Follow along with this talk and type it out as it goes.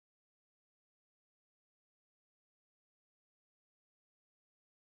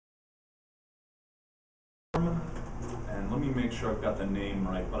and let me make sure I've got the name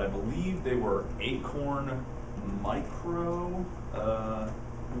right, but I believe they were Acorn Micro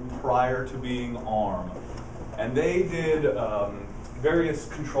prior to being ARM. And they did various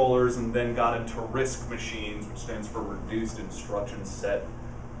controllers and then got into RISC machines, which stands for Reduced Instruction Set.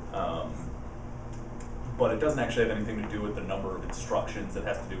 But it doesn't actually have anything to do with the number of instructions. It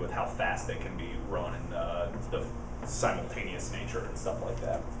has to do with how fast they can be run and the simultaneous nature and stuff like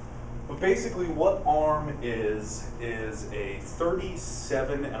that. But basically what ARM is a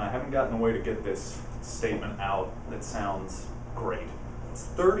 37, and I haven't gotten a way to get this statement out that sounds great. It's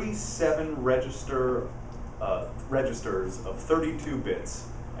 37 registers of 32 bits,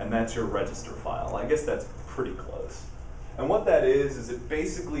 and that's your register file. I guess that's pretty close. And what that is it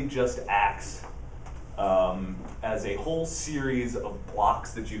basically just acts as a whole series of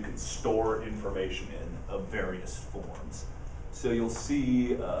blocks that you can store information in of various forms. So you'll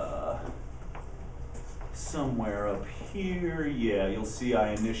see somewhere up here, yeah, you'll see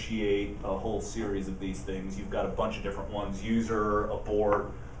I initiate a whole series of these things. You've got a bunch of different ones: user,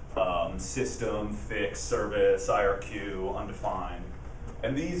 abort, system, fix, service, IRQ, undefined.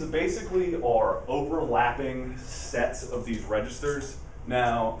 And these basically are overlapping sets of these registers.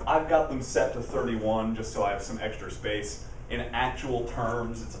 Now, I've got them set to 31 just so I have some extra space. In actual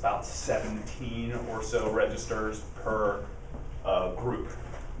terms, it's about 17 or so registers per group.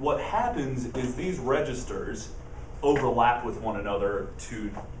 What happens is these registers overlap with one another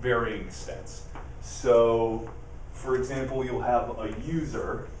to varying extents. So, for example, you'll have a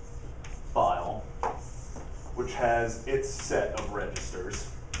user file which has its set of registers,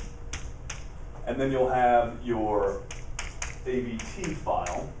 and then you'll have your AVT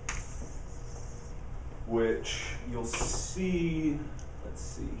file, which you'll see, let's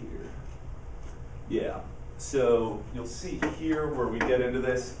see here. Yeah, so you'll see here where we get into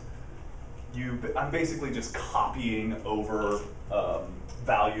this, I'm basically just copying over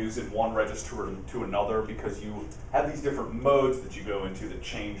values in one register to another because you have these different modes that you go into that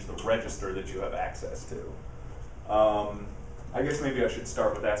change the register that you have access to. I guess maybe I should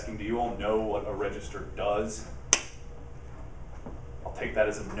start with asking, do you all know what a register does? I'll take that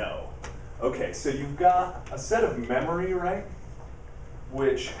as a no. Okay, so you've got a set of memory, right,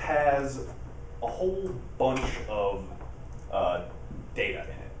 which has a whole bunch of data in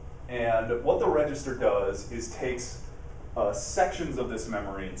it. And what the register does is takes sections of this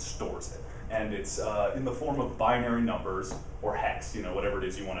memory and stores it. And it's in the form of binary numbers or hex, you know, whatever it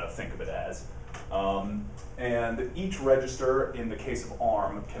is you want to think of it as. And each register, in the case of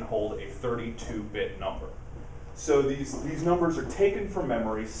ARM, can hold a 32-bit number. So these numbers are taken from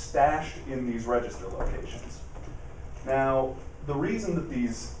memory, stashed in these register locations. Now, the reason that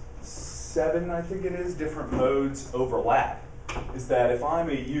these 7, I think it is, different modes overlap is that if I'm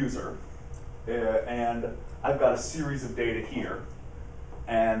a user and I've got a series of data here,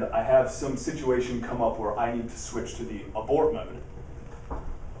 and I have some situation come up where I need to switch to the abort mode,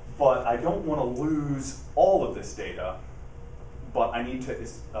 but I don't want to lose all of this data, but I need to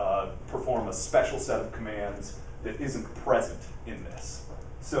perform a special set of commands that isn't present in this.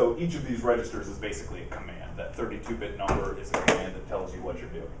 So each of these registers is basically a command. That 32-bit number is a command that tells you what you're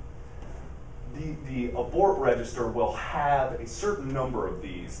doing. The abort register will have a certain number of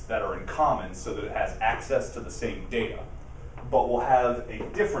these that are in common so that it has access to the same data, but will have a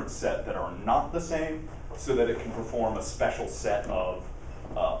different set that are not the same so that it can perform a special set of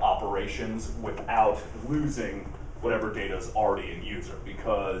operations without losing whatever data is already in user,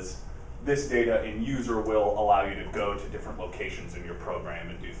 because this data in user will allow you to go to different locations in your program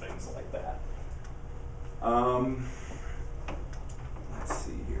and do things like that. Let's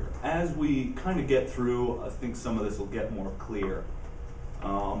see here. As we kind of get through, I think some of this will get more clear.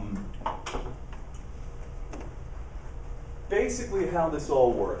 Basically how this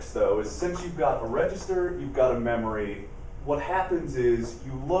all works, though, is since you've got a register, you've got a memory, what happens is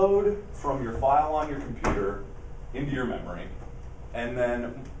you load from your file on your computer into your memory, and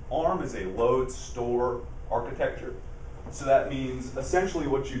then ARM is a load-store architecture. So that means essentially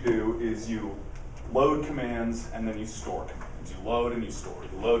what you do is you load commands and then you store commands. You load and you store,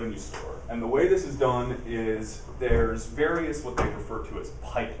 you load and you store. And the way this is done is there's various what they refer to as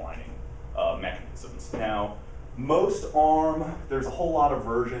pipelining mechanisms. Now, most ARM, there's a whole lot of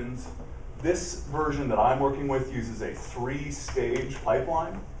versions. This version that I'm working with uses a 3-stage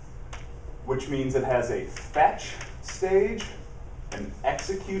pipeline, which means it has a fetch stage, an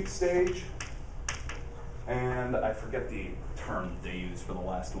execute stage, and I forget the term they use for the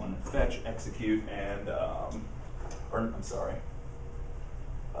last one. Fetch, execute, and,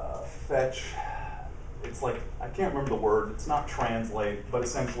 fetch, it's like, I can't remember the word, it's not translate, but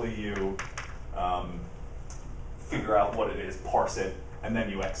essentially you figure out what it is, parse it, and then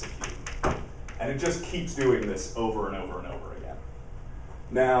you execute. And it just keeps doing this over and over and over again.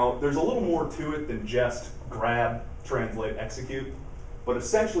 Now, there's a little more to it than just grab, translate, execute. But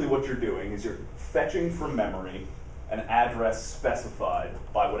essentially what you're doing is you're fetching from memory an address specified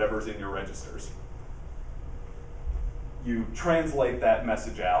by whatever's in your registers. You translate that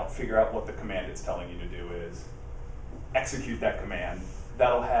message out, figure out what the command it's telling you to do is, execute that command.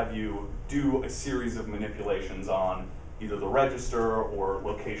 That'll have you do a series of manipulations on either the register or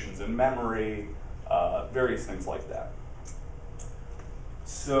locations in memory, various things like that.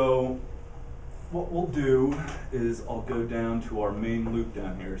 So what we'll do is I'll go down to our main loop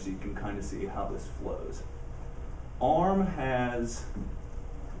down here so you can kind of see how this flows. ARM has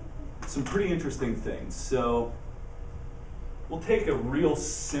some pretty interesting things. So we'll take a real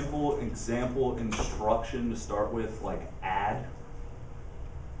simple example instruction to start with, like add,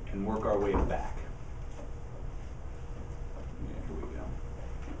 and work our way back. Yeah, here we go.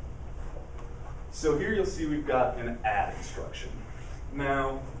 So here you'll see we've got an add instruction.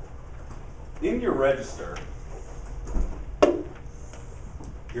 Now, in your register,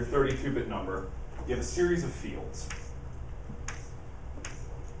 your 32-bit number, you have a series of fields.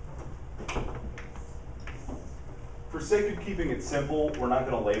 For sake of keeping it simple, we're not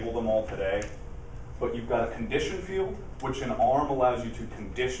going to label them all today, but you've got a condition field, which in ARM allows you to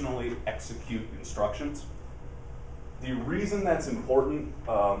conditionally execute instructions. The reason that's important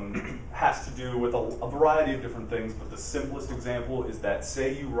has to do with a variety of different things, but the simplest example is that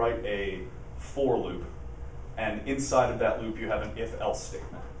say you write a for loop, and inside of that loop you have an if-else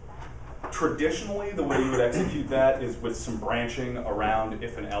statement. Traditionally, the way you would execute that is with some branching around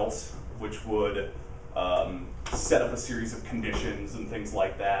if and else, which would set up a series of conditions and things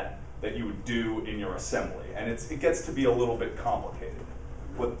like that that you would do in your assembly. And it gets to be a little bit complicated.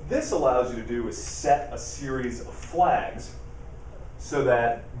 What this allows you to do is set a series of flags so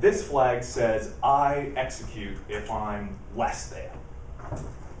that this flag says, I execute if I'm less than.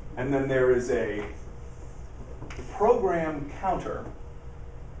 And then there is a program counter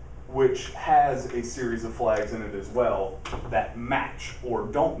which has a series of flags in it as well that match or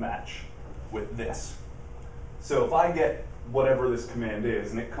don't match with this. So if I get whatever this command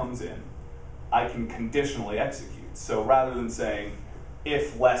is and it comes in, I can conditionally execute. So rather than saying,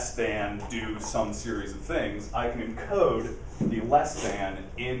 if less than do some series of things, I can encode the less than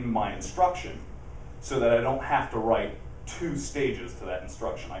in my instruction so that I don't have to write two stages to that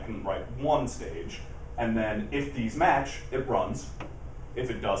instruction. I can write one stage, and then if these match, it runs. If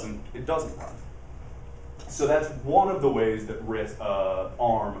it doesn't, it doesn't run. So that's one of the ways that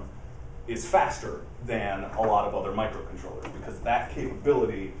ARM is faster than a lot of other microcontrollers, because that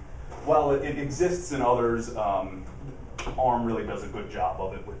capability, while it exists in others, ARM really does a good job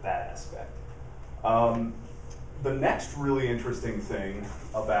of it with that aspect. The next really interesting thing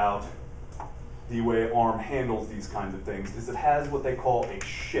about the way ARM handles these kinds of things is it has what they call a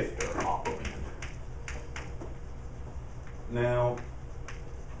shifter operand. Now,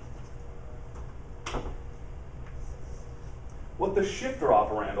 what the shifter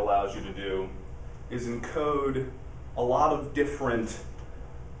operand allows you to do is encode a lot of different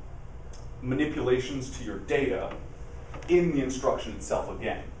manipulations to your data in the instruction itself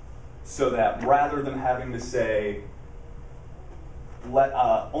again. So that rather than having to say,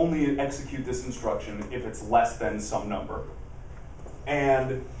 only execute this instruction if it's less than some number,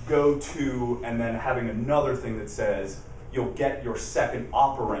 and go to, and then having another thing that says, you'll get your second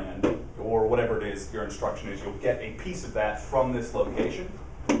operand, or whatever it is your instruction is, you'll get a piece of that from this location.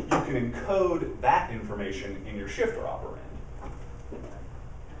 You can encode that information in your shifter operand.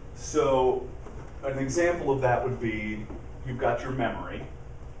 So an example of that would be, you've got your memory,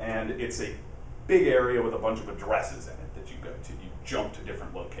 and it's a big area with a bunch of addresses in it that you go to. You jump to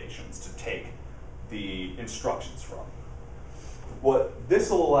different locations to take the instructions from. What this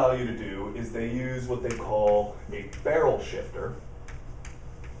will allow you to do is they use what they call a barrel shifter,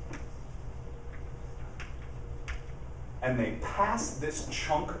 and they pass this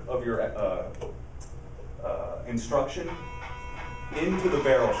chunk of your instruction into the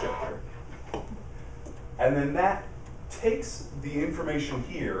barrel shifter. And then that takes the information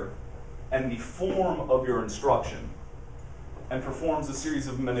here and the form of your instruction and performs a series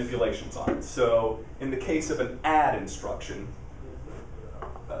of manipulations on it. So in the case of an add instruction,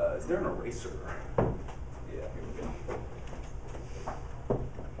 is there an eraser? Yeah, here we go.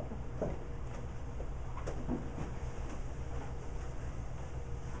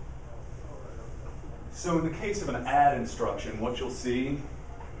 So in the case of an add instruction, what you'll see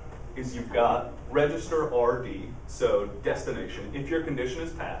is you've got register RD, so destination. If your condition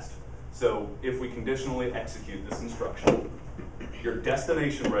is passed, So if we conditionally execute this instruction, your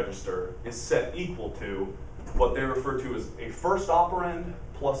destination register is set equal to what they refer to as a first operand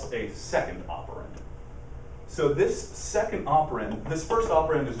plus a second operand. So this first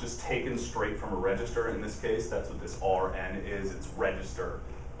operand is just taken straight from a register. In this case, that's what this RN is, it's register.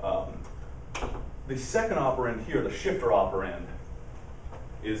 The second operand here, the shifter operand,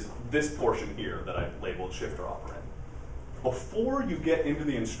 is this portion here that I've labeled shifter operand. Before you get into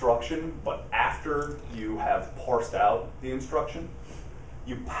the instruction, but after you have parsed out the instruction,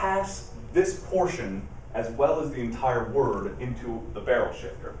 you pass this portion as well as the entire word into the barrel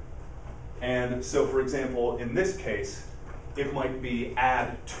shifter. And so, for example, in this case, it might be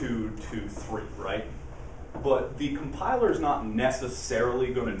add 2 to 3, right? But the compiler is not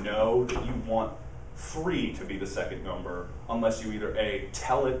necessarily going to know that you want 3 to be the second number unless you either A,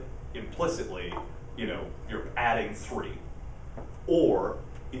 tell it implicitly, you're adding 3, or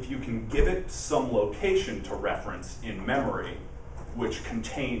if you can give it some location to reference in memory which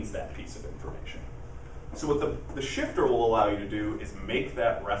contains that piece of information. So what the shifter will allow you to do is make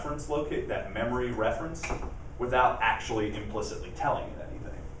that reference that memory reference without actually implicitly telling it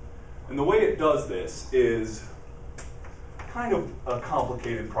anything. And the way it does this is kind of a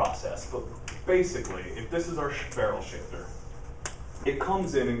complicated process, but basically, if this is our barrel shifter, it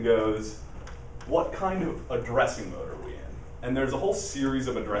comes in and goes, what kind of addressing mode are we in? And there's a whole series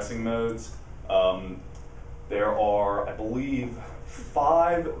of addressing modes. There are, I believe,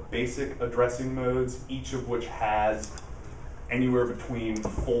 5 basic addressing modes, each of which has anywhere between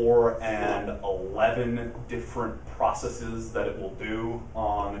 4 and 11 different processes that it will do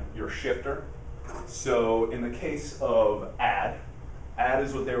on your shifter. So in the case of add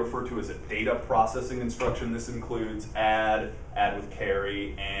is what they refer to as a data processing instruction. This includes add with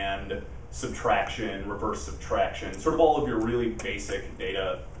carry, and subtraction, reverse subtraction, sort of all of your really basic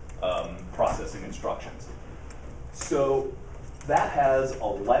data processing instructions. So that has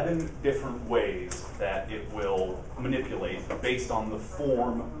 11 different ways that it will manipulate based on the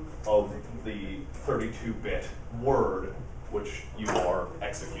form of the 32-bit word which you are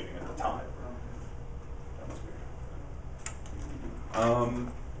executing at the time.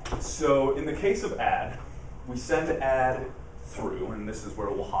 So in the case of add, we send add through, and this is where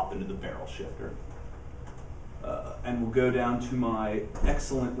we'll hop into the barrel shifter. And we'll go down to my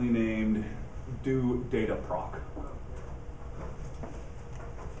excellently named do data proc.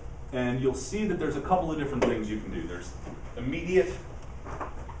 And you'll see that there's a couple of different things you can do.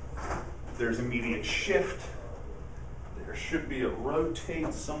 There's immediate shift, there should be a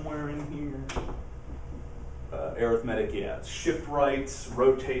rotate somewhere in here. Arithmetic, yeah, shift rights,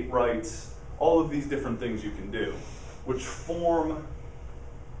 rotate rights, all of these different things you can do, which form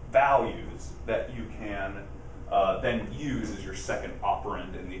values that you can then use as your second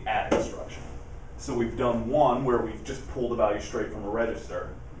operand in the add instruction. So we've done one where we've just pulled a value straight from a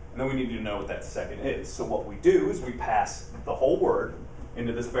register, and then we need to know what that second is. So what we do is we pass the whole word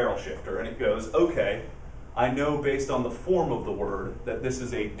into this barrel shifter, and it goes, okay, I know based on the form of the word that this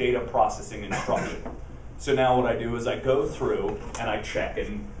is a data processing instruction. So now what I do is I go through and I check,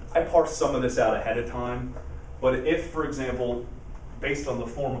 and I parse some of this out ahead of time, but if, for example, based on the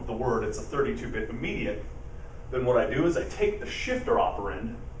form of the word, it's a 32-bit immediate, then what I do is I take the shifter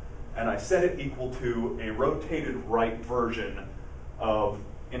operand and I set it equal to a rotated right version of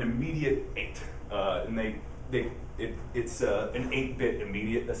an immediate 8. And it's an 8-bit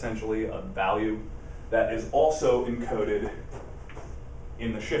immediate, essentially, a value that is also encoded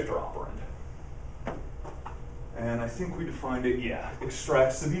in the shifter operand. And I think we defined it, yeah,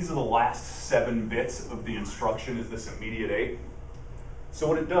 extract. So these are the last 7 bits of the instruction is this immediate 8. So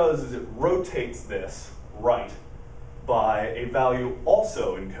what it does is it rotates this right by a value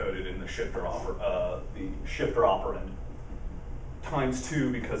also encoded in the shifter operand times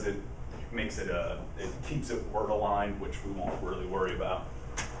 2, because it makes it it keeps it word aligned, which we won't really worry about.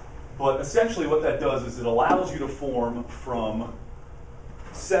 But essentially what that does is it allows you to form from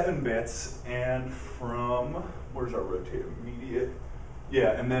 7 bits and from, where's our rotate immediate?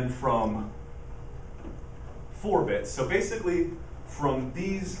 Yeah, and then from 4 bits. So basically from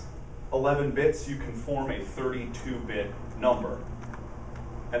these 11 bits you can form a 32-bit number.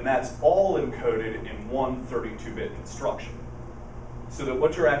 And that's all encoded in one 32-bit instruction. So that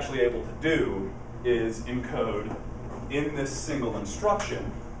what you're actually able to do is encode in this single instruction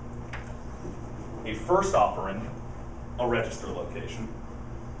a first operand, a register location,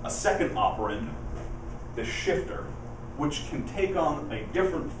 a second operand, the shifter, which can take on a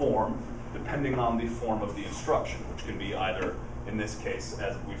different form depending on the form of the instruction, which can be either, in this case,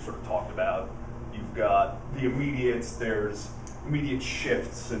 as we've sort of talked about, you've got the immediates, there's immediate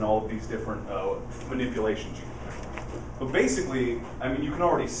shifts and all of these different manipulations you can do. But basically, I mean, you can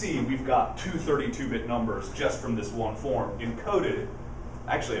already see we've got two 32-bit numbers just from this one form encoded.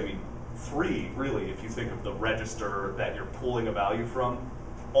 Actually, I mean, 3 really, if you think of the register that you're pulling a value from,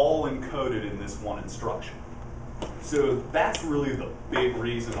 all encoded in this one instruction. So that's really the big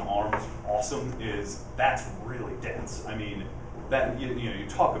reason ARM's awesome, is that's really dense. I mean, that you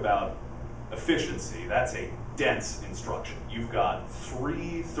talk about efficiency, that's a dense instruction. You've got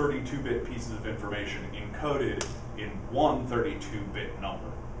 3 32-bit pieces of information encoded in one 32-bit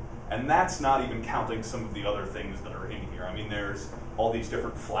number. And that's not even counting some of the other things that are in here. I mean, there's all these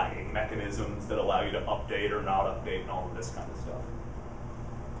different flagging mechanisms that allow you to update or not update and all of this kind of stuff.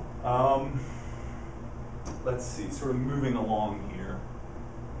 Let's see, sort of moving along here.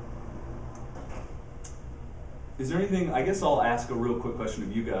 Is there anything, I guess I'll ask a real quick question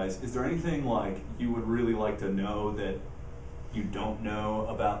of you guys. Is there anything like you would really like to know that you don't know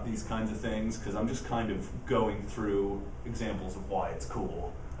about these kinds of things? Because I'm just kind of going through examples of why it's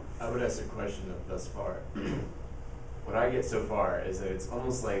cool. I would ask a question thus far. What I get so far is that it's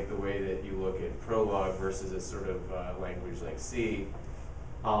almost like the way that you look at Prolog versus a sort of language like C.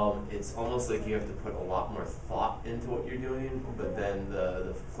 It's almost like you have to put a lot more thought into what you're doing, but then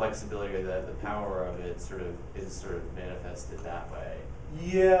the flexibility or the power of it is sort of manifested that way.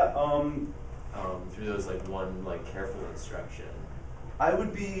 Yeah. Through those one careful instruction. I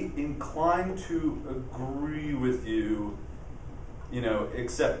would be inclined to agree with you.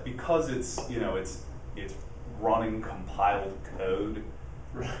 Except because it's running compiled code.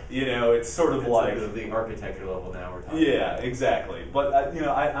 Right. It's sort of like the architecture level now we're talking. Yeah, about. Exactly. But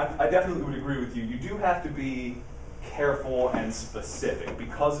I definitely would agree with you. You do have to be careful and specific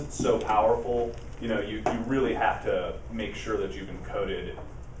because it's so powerful. You really have to make sure that you've encoded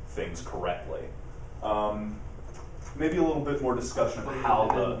things correctly. Maybe a little bit more discussion of how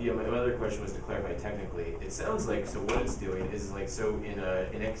my other question was to clarify technically. It sounds like what it's doing is in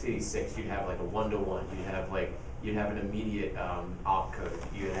x86 you'd have a 1-to-1. You'd have an immediate opcode.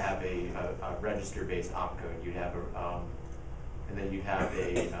 You'd have a register-based opcode. You'd have and then you'd have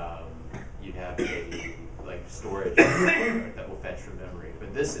a storage that will fetch from memory.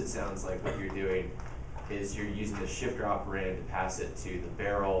 But this, it sounds like what you're doing is you're using the shifter operand to pass it to the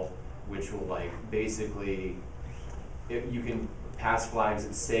barrel, which will basically. You can pass flags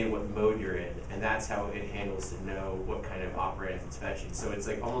and say what mode you're in, and that's how it handles to know what kind of operands it's fetching. So it's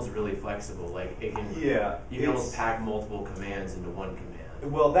almost really flexible. You can almost pack multiple commands into one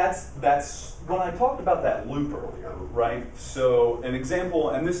command. Well, that's when I talked about that loop earlier, right? So an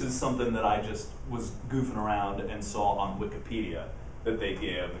example, and this is something that I just was goofing around and saw on Wikipedia that they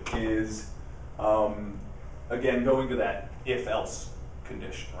give, is again going to that if-else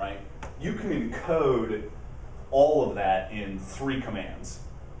condition, right? You can encode all of that in 3 commands.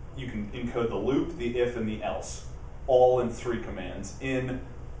 You can encode the loop, the if, and the else, all in 3 commands. In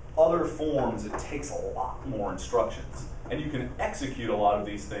other forms, it takes a lot more instructions. And you can execute a lot of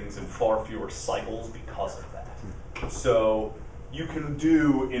these things in far fewer cycles because of that. So you can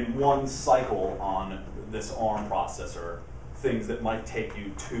do in one cycle on this ARM processor things that might take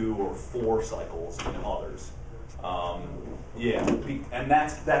you 2 or 4 cycles in others. And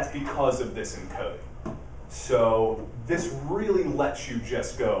that's because of this encoding. So this really lets you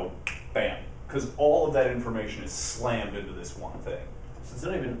just go, bam, because all of that information is slammed into this one thing. So it's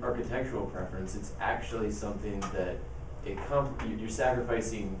not even architectural preference, it's actually something that you're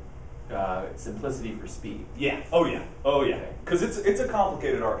sacrificing simplicity for speed. Yeah, oh yeah, because it's a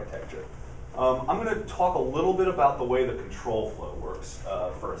complicated architecture. I'm going to talk a little bit about the way the control flow works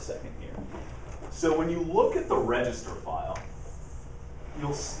for a second here. So when you look at the register file,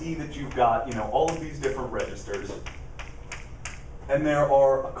 you'll see that you've got all of these different registers, and there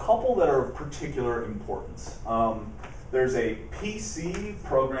are a couple that are of particular importance. There's a PC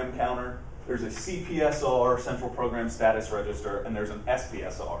program counter, there's a CPSR, Central Program Status Register, and there's an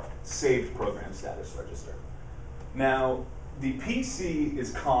SPSR, Saved Program Status Register. Now, the PC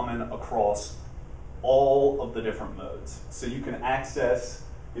is common across all of the different modes. So you can access,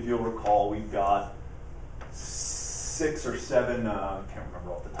 if you'll recall, we've got 6 or 7, I can't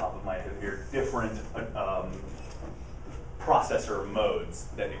remember off the top of my head here, different processor modes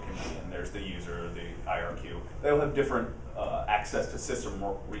that it can be in. There's the user, the IRQ. They'll have different access to system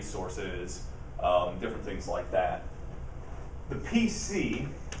resources, different things like that. The PC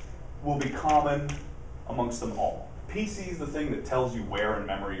will be common amongst them all. PC is the thing that tells you where in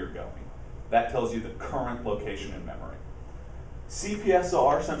memory you're going. That tells you the current location in memory.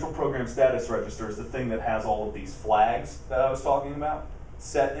 CPSR, Central Program Status Register, is the thing that has all of these flags that I was talking about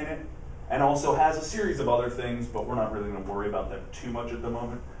set in it. and also has a series of other things, but we're not really going to worry about them too much at the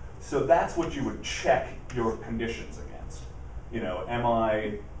moment. So that's what you would check your conditions against. You know, am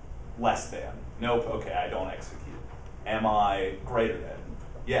I less than? Nope, okay, I don't execute. Am I greater than?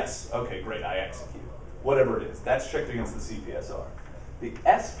 Yes, okay, great, I execute. Whatever it is, that's checked against the CPSR. The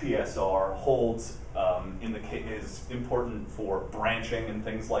SPSR holds, is important for branching and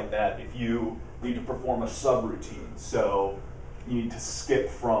things like that. If you need to perform a subroutine, so you need to skip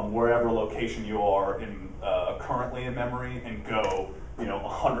from wherever location you are in, currently in memory and go,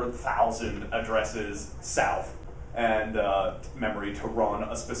 100,000 addresses south and memory to run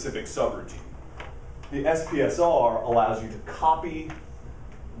a specific subroutine. The SPSR allows you to copy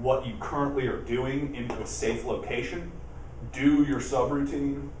what you currently are doing into a safe location, do your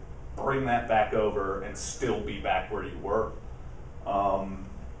subroutine, bring that back over, and still be back where you were.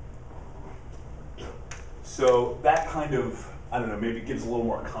 So that kind of, I don't know, maybe gives a little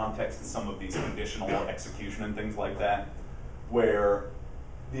more context to some of these conditional execution and things like that, where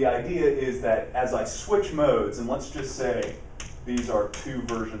the idea is that as I switch modes, and let's just say these are two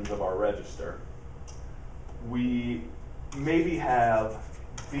versions of our register, we maybe have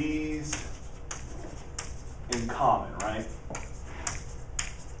these in common, right?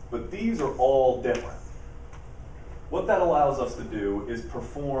 But these are all different. What that allows us to do is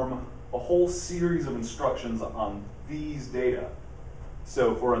perform a whole series of instructions on these data.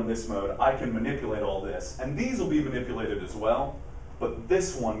 So if we're in this mode, I can manipulate all this, and these will be manipulated as well, but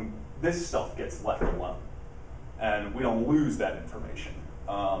this stuff gets left alone, and we don't lose that information,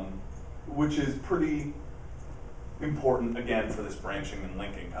 which is pretty important, again, for this branching and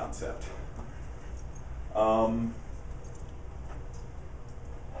linking concept.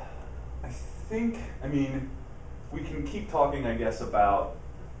 We can keep talking, I guess, about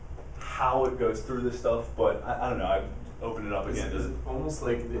how it goes through this stuff, but I don't know, I've opened it up again. Is it almost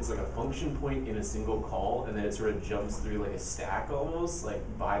like it's like a function point in a single call, and then it sort of jumps through like a stack almost, like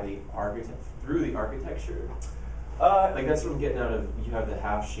through the architecture? Like that's what I'm getting out of, you have the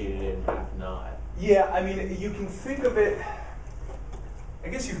half shaded in, half not. Yeah, you can think of it, I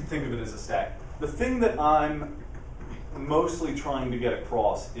guess you can think of it as a stack. The thing that I'm mostly trying to get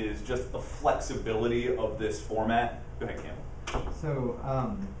across is just the flexibility of this format. Go ahead, Cam. So,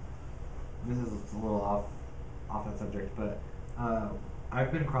 this is a little off that subject, but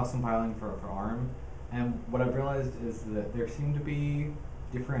I've been cross-compiling for ARM, and what I've realized is that there seem to be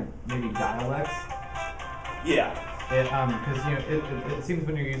different, maybe dialects. Yeah. Because it seems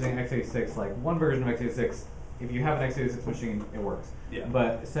when you're using x86, like one version of x86, if you have an x86 machine, it works. Yeah.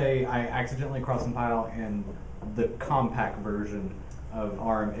 But say I accidentally cross-compile in the compact version of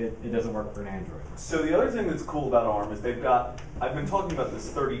ARM, it doesn't work for an Android. So the other thing that's cool about ARM is they've got, I've been talking about this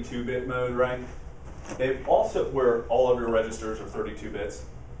 32-bit mode, right? They've also, where all of your registers are 32 bits,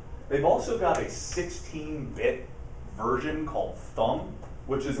 they've also got a 16-bit version called thumb,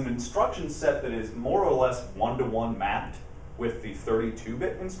 which is an instruction set that is more or less one-to-one mapped with the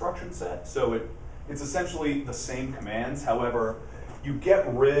 32-bit instruction set. So it's essentially the same commands. However, you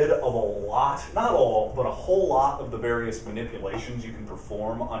get rid of a lot, not all, but a whole lot of the various manipulations you can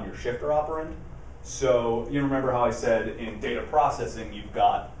perform on your shifter operand. So you remember how I said in data processing, you've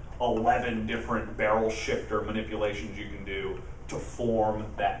got 11 different barrel shifter manipulations you can do to form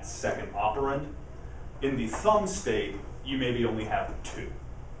that second operand. In the thumb state, you maybe only have 2.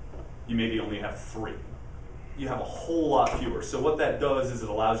 You maybe only have 3. You have a whole lot fewer. So what that does is it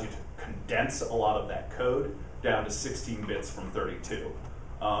allows you to condense a lot of that code down to 16 bits from 32.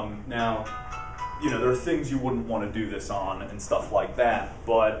 Now, there are things you wouldn't want to do this on and stuff like that,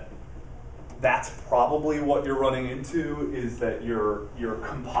 but that's probably what you're running into, is that you're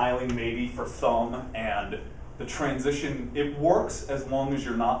compiling maybe for thumb, and the transition, it works as long as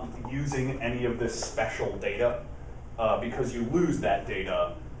you're not using any of this special data, because you lose that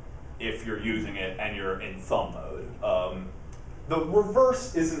data if you're using it and you're in thumb mode. The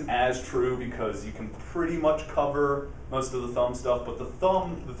reverse isn't as true because you can pretty much cover most of the thumb stuff, but the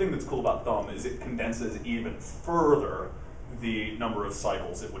thing that's cool about thumb is it condenses even further the number of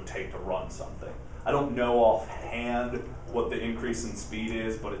cycles it would take to run something. I don't know offhand what the increase in speed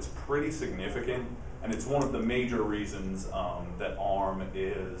is, but it's pretty significant, and it's one of the major reasons that ARM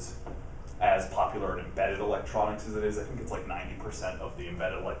is as popular in embedded electronics as it is. I think it's like 90% of the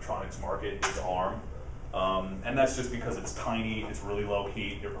embedded electronics market is ARM. And that's just because it's tiny, it's really low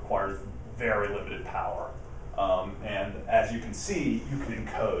heat, it requires very limited power. And as you can see, you can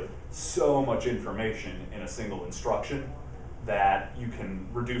encode so much information in a single instruction that you can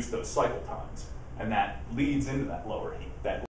reduce those cycle times. And that leads into that lower heat. That